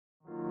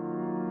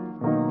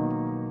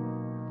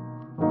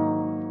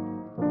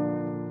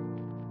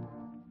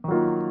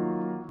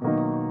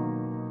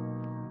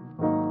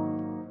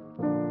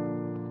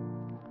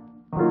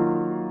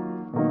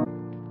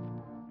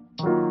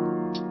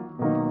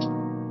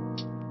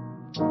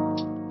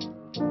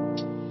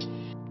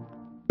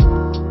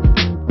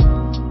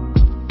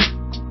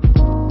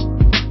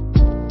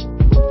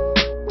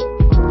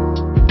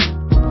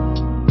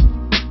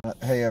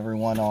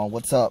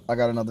what's up? I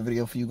got another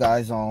video for you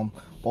guys.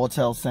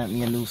 Autel sent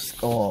me a new,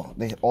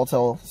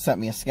 Autel sent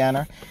me a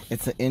scanner.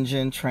 It's an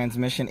engine,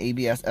 transmission,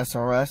 ABS,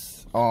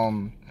 SRS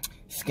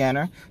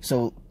scanner.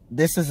 So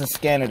this is a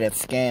scanner that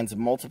scans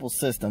multiple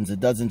systems.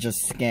 It doesn't just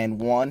scan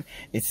one.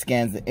 It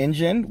scans the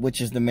engine, which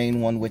is the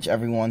main one, which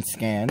everyone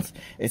scans.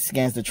 It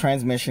scans the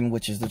transmission,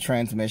 which is the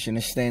transmission.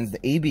 It scans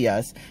the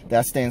ABS,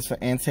 that stands for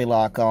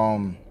anti-lock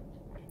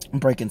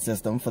braking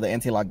system, for the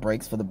anti-lock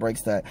brakes, for the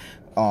brakes that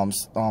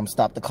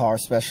stop the car,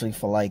 especially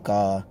for like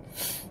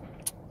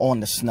on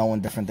the snow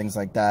and different things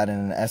like that.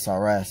 And an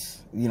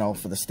SRS, you know,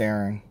 for the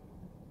steering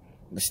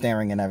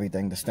and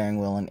everything, the steering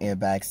wheel and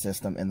airbag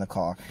system in the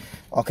car.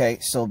 Okay,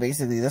 so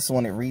basically this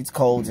one, it reads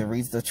codes, it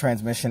reads the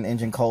transmission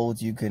engine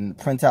codes. You can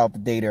print out the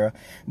data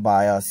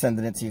by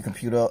sending it to your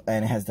computer,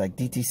 and it has like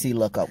DTC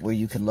lookup, where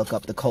you can look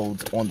up the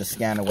codes on the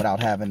scanner without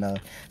having to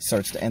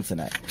search the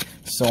internet.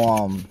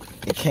 So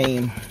it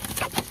came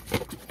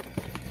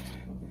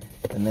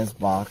in this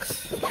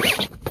box.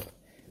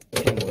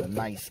 It came with a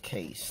nice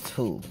case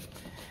too.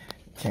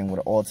 It came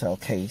with an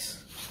Autel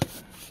case.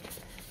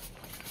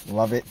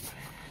 Love it.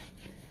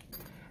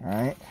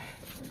 Alright,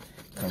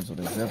 comes with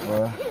a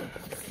zipper.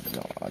 You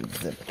know,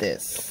 unzip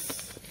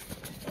this.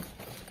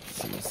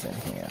 Let's see what's in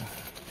here.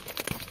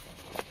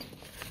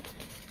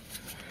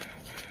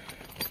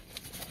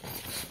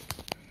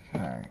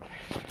 Alright,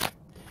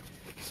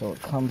 so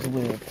it comes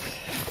with,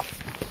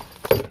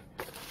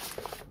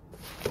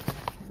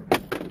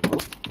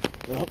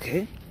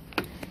 okay,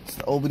 it's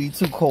the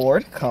OBD2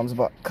 cord. Comes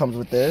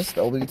with this,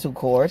 the OBD2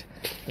 cord,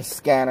 the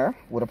scanner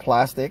with a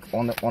plastic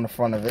on the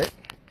front of it.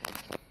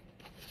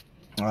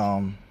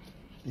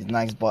 These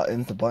nice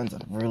buttons. The buttons are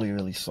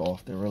really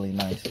soft. They're really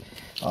nice.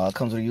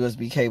 Comes with a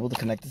USB cable to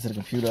connect it to the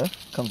computer.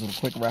 Comes with a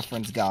quick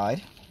reference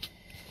guide.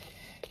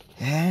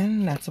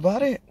 And that's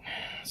about it.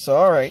 So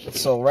alright,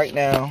 so right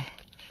now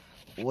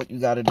what you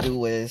gotta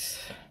do is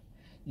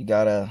you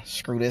gotta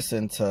screw this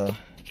into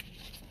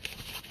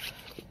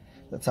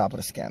the top of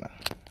the scanner.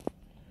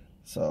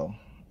 So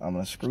I'm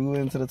gonna screw it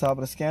into the top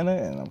of the scanner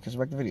and I'm gonna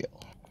back the video.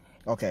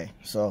 Okay,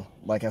 so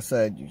like I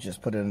said, you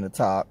just put it in the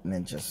top and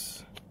then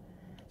just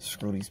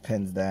screw these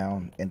pins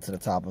down into the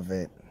top of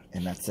it,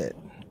 and that's it.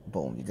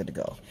 Boom, you're good to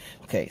go.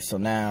 Okay, so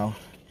now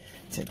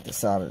take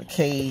this out of the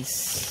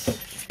case,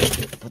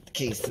 put the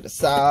case to the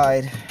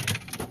side.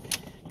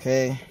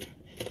 Okay,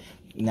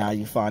 now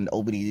you find the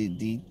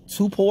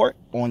OBD2 port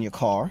on your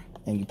car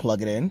and you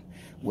plug it in,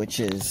 which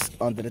is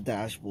under the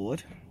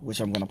dashboard, which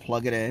I'm gonna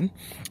plug it in.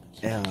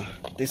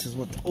 This is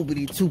what the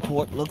OBD2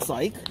 port looks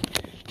like.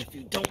 If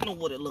you don't know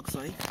what it looks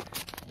like,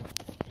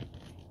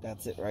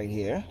 that's it right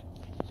here.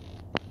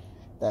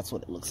 That's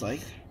what it looks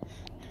like.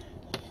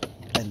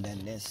 And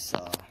then this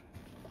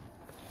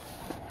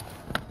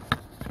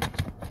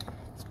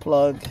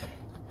plug,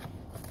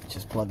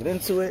 just plug it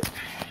into it,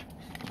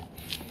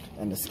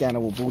 and the scanner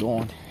will boot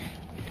on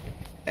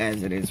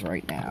as it is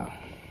right now.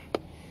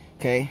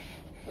 Okay,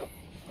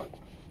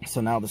 so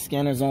now the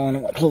scanner's on.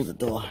 I'm gonna close the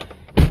door.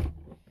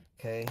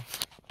 Okay,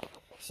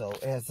 so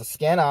it has the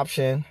scan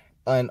option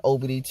and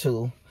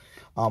OBD2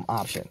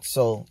 option.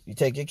 So you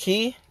take your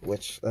key,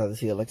 which is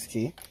the Helix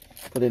key,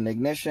 put it in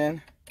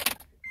ignition,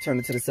 turn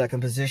it to the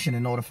second position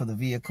in order for the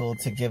vehicle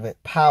to give it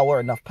power,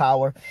 enough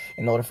power,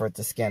 in order for it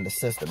to scan the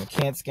system. It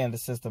can't scan the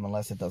system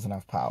unless it doesn't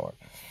have power.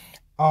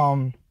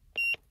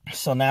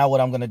 So now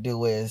what I'm going to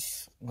do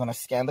is I'm going to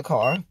scan the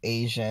car,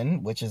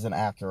 Asian, which is an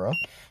Acura.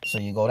 So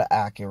you go to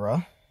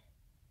Acura.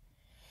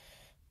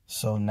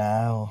 So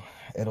now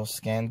it'll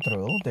scan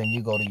through. Then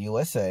you go to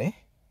USA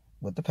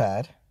with the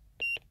pad.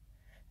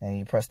 And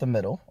you press the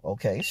middle.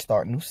 Okay,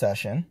 start new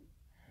session.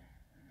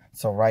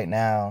 So right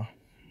now,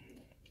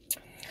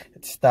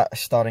 it's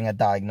starting a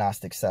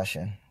diagnostic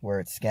session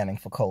where it's scanning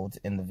for codes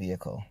in the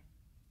vehicle.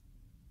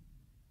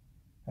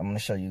 I'm going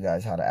to show you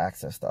guys how to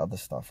access the other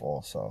stuff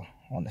also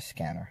on the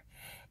scanner.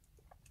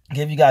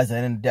 Give you guys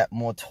an in-depth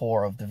more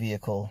tour of the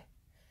vehicle,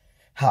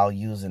 how to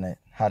use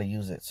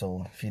it.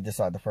 So if you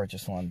decide to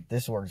purchase one,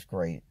 this works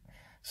great.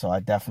 So I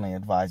definitely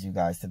advise you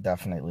guys to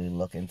definitely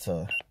look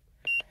into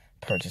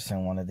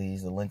purchasing one of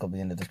these. The link will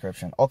be in the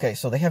description. Okay,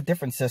 so they have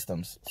different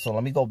systems. So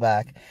let me go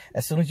back.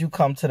 As soon as you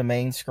come to the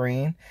main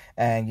screen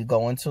and you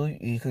go into,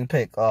 you can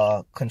pick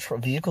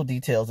control vehicle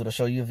details. It'll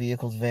show you your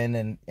vehicle's VIN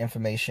and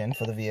information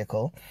for the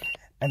vehicle.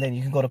 And then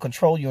you can go to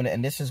control unit,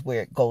 and this is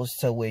where it goes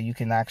to where you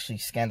can actually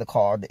scan the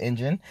car, the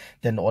engine,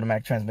 then the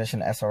automatic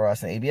transmission,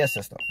 SRS, and ABS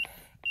system.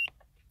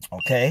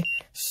 Okay,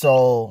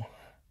 so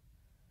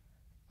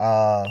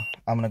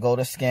I'm going to go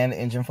to scan the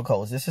engine for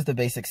codes. This is the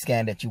basic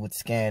scan that you would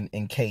scan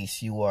in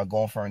case you are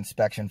going for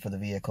inspection for the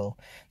vehicle.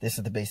 This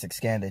is the basic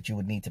scan that you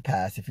would need to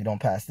pass. If you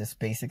don't pass this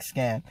basic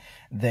scan,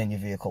 then your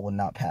vehicle will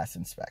not pass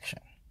inspection.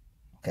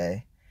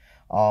 Okay.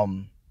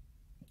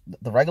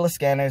 The regular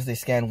scanners, they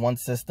scan one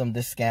system.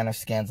 This scanner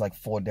scans like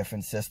 4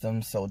 different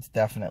systems, so it's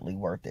definitely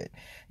worth it.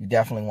 You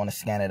definitely want a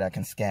scanner that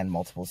can scan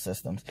multiple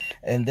systems.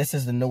 And this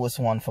is the newest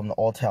one from the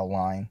Autel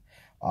line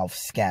of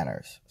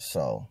scanners.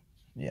 So,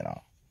 you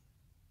know,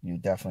 you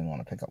definitely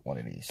want to pick up one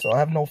of these. So I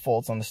have no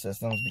faults on the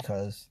systems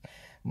because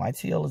my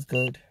TL is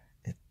good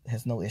It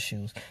has no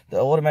issues. The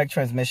automatic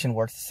transmission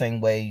works the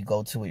same way. You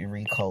go to it, you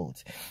read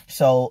codes.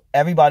 So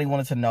everybody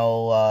wanted to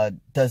know,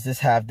 does this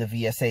have the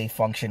VSA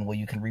function where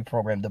you can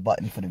reprogram the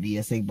button for the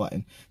VSA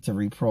button to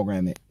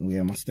reprogram it?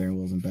 Yeah, my steering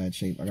wheel's in bad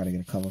shape. I gotta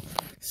get a cover.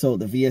 So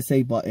the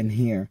VSA button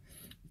here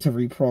to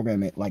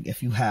reprogram it, like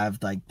if you have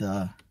like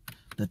the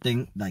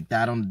thing like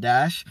that on the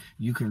dash,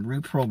 you can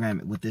reprogram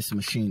it with this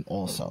machine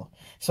also.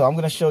 So I'm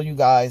going to show you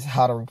guys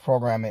how to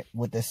reprogram it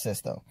with this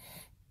system.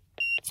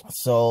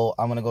 So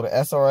I'm going to go to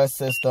SRS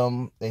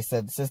system. They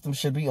said the system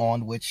should be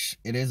on, which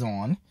it is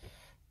on,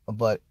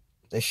 but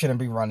it shouldn't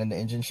be running. The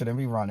engine shouldn't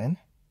be running.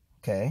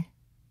 Okay.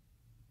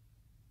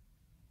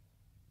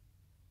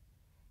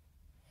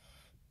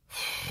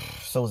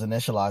 So it's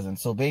initializing.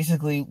 So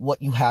basically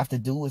what you have to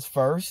do is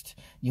first,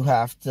 you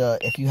have to,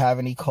 if you have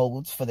any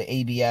codes for the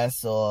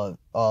ABS or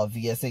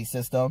VSA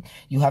system,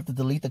 you have to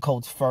delete the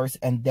codes first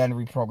and then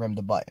reprogram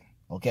the button.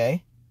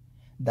 Okay.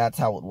 That's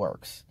how it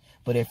works.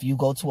 But if you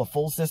go to a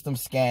full system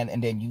scan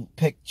and then you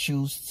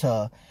choose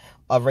to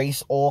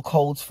erase all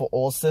codes for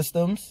all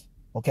systems,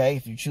 okay,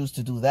 if you choose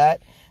to do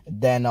that,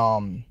 then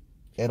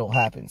it'll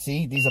happen.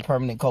 See, these are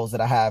permanent codes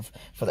that I have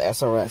for the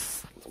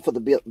SRS, for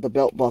the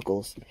belt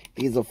buckles.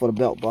 These are for the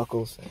belt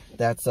buckles.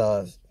 That's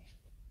let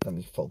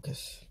me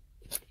focus.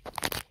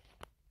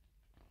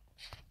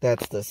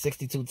 That's the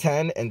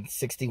 6210 and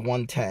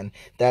 6110.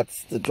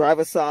 That's the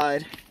driver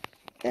side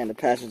and the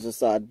passenger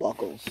side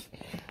buckles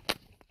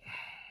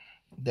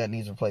that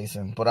needs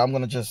replacing. But I'm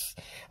not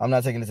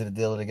taking it to the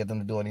dealer to get them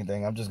to do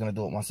anything. I'm just gonna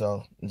do it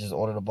myself and just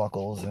order the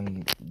buckles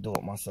and do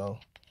it myself.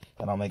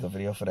 And I'll make a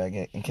video for that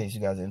in case you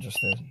guys are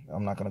interested.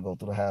 I'm not gonna go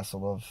through the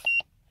hassle of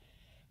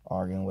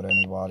arguing with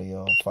anybody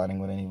or fighting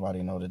with anybody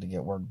in order to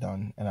get work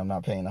done. And I'm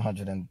not paying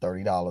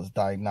 $130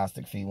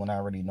 diagnostic fee when I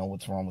already know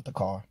what's wrong with the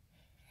car.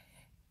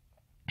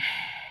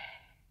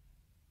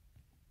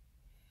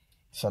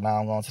 So now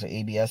I'm going to the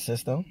ABS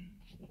system.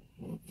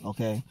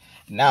 Okay,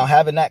 now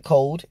having that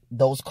code,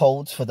 those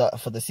codes for the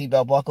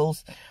seatbelt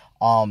buckles,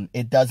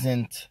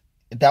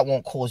 that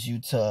won't cause you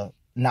to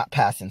not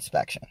pass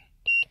inspection.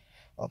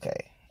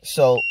 Okay,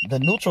 so the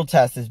neutral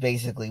test is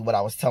basically what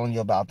I was telling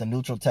you about. The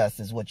neutral test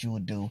is what you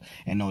would do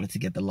in order to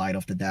get the light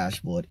off the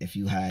dashboard if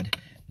you had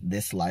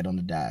this light on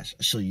the dash.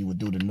 So you would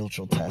do the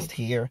neutral test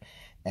here,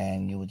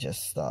 and you would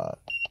just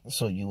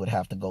so you would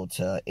have to go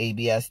to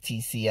ABS,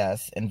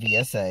 TCS, and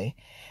VSA,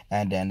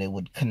 and then it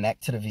would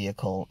connect to the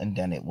vehicle, and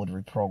then it would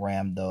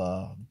reprogram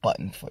the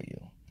button for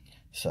you.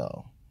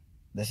 So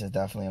this is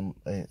definitely,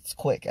 it's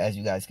quick. As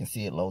you guys can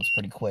see, it loads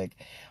pretty quick.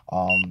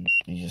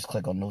 You just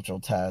click on neutral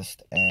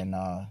test, and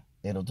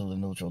it'll do the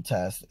neutral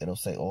test. It'll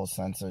say all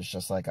sensors,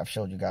 just like I've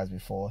showed you guys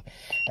before,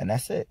 and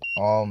that's it.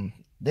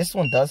 This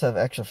one does have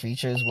extra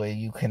features where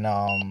you can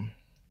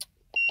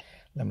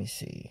let me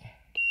see.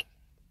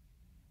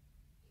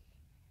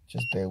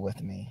 Just bear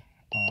with me.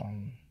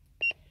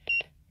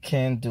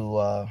 Can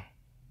do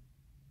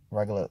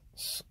regular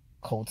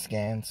code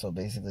scan. So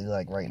basically,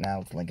 like right now,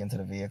 it's linking to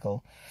the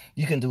vehicle.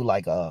 You can do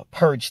like a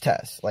purge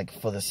test, like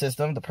for the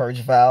system, the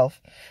purge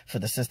valve for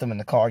the system in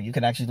the car. You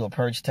can actually do a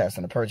purge test,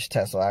 and the purge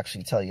test will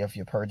actually tell you if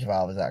your purge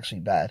valve is actually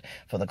bad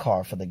for the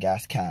car, for the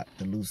gas cap,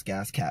 the loose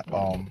gas cap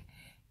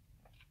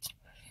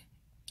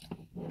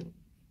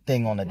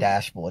thing on the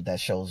dashboard that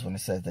shows when it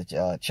says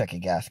that check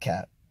your gas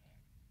cap.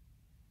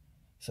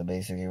 So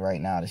basically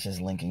right now it's just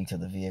linking to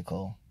the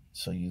vehicle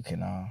so you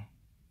can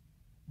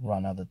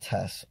run other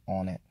tests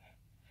on it.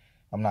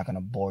 I'm not going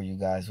to bore you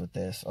guys with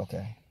this.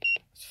 Okay,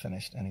 it's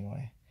finished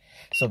anyway.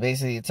 So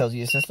basically it tells you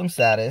your system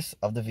status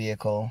of the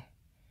vehicle,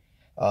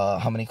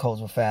 how many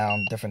codes were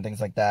found, different things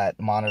like that,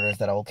 monitors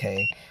that are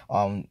okay.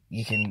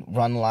 You can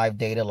run live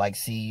data like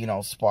see,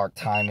 spark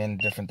timing,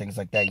 different things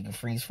like that. You can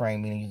freeze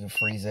frame, meaning you can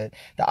freeze it.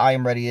 The I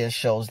am ready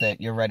shows that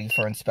you're ready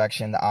for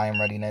inspection. The I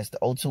am readiness, the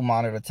O2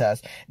 monitor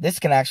test. This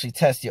can actually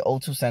test your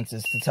O2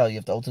 sensors to tell you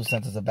if the O2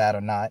 sensors are bad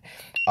or not.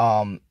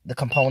 The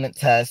component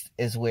test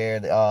is where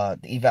the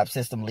evap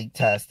system leak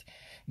test.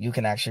 You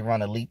can actually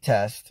run a leak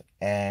test,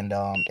 and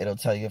it'll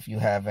tell you if you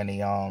have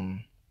any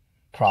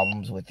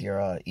problems with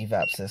your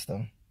evap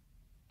system.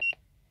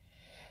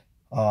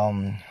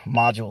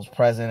 Modules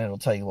present, it'll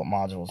tell you what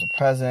modules are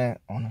present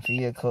on the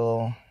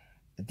vehicle.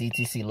 The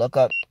DTC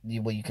lookup,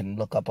 where you can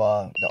look up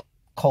the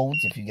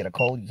codes. If you get a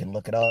code, you can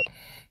look it up.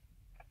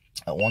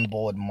 A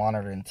onboard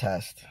monitoring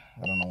test,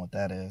 I don't know what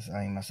that is.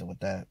 I ain't messing with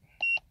that.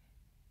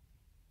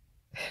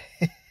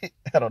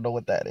 I don't know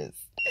what that is.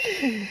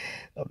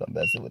 I'm not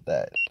messing with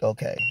that.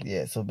 Okay,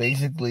 yeah, so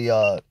basically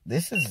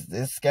this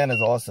scan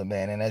is awesome,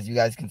 man, and as you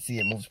guys can see,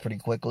 it moves pretty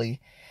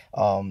quickly.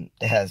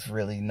 It has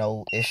really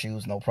no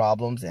issues, no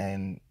problems,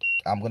 and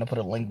I'm going to put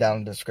a link down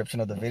in the description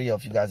of the video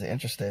if you guys are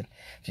interested.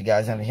 If you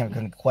guys have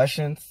any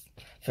questions,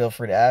 feel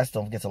free to ask.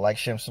 Don't forget to like,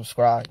 share, and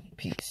subscribe.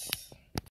 Peace.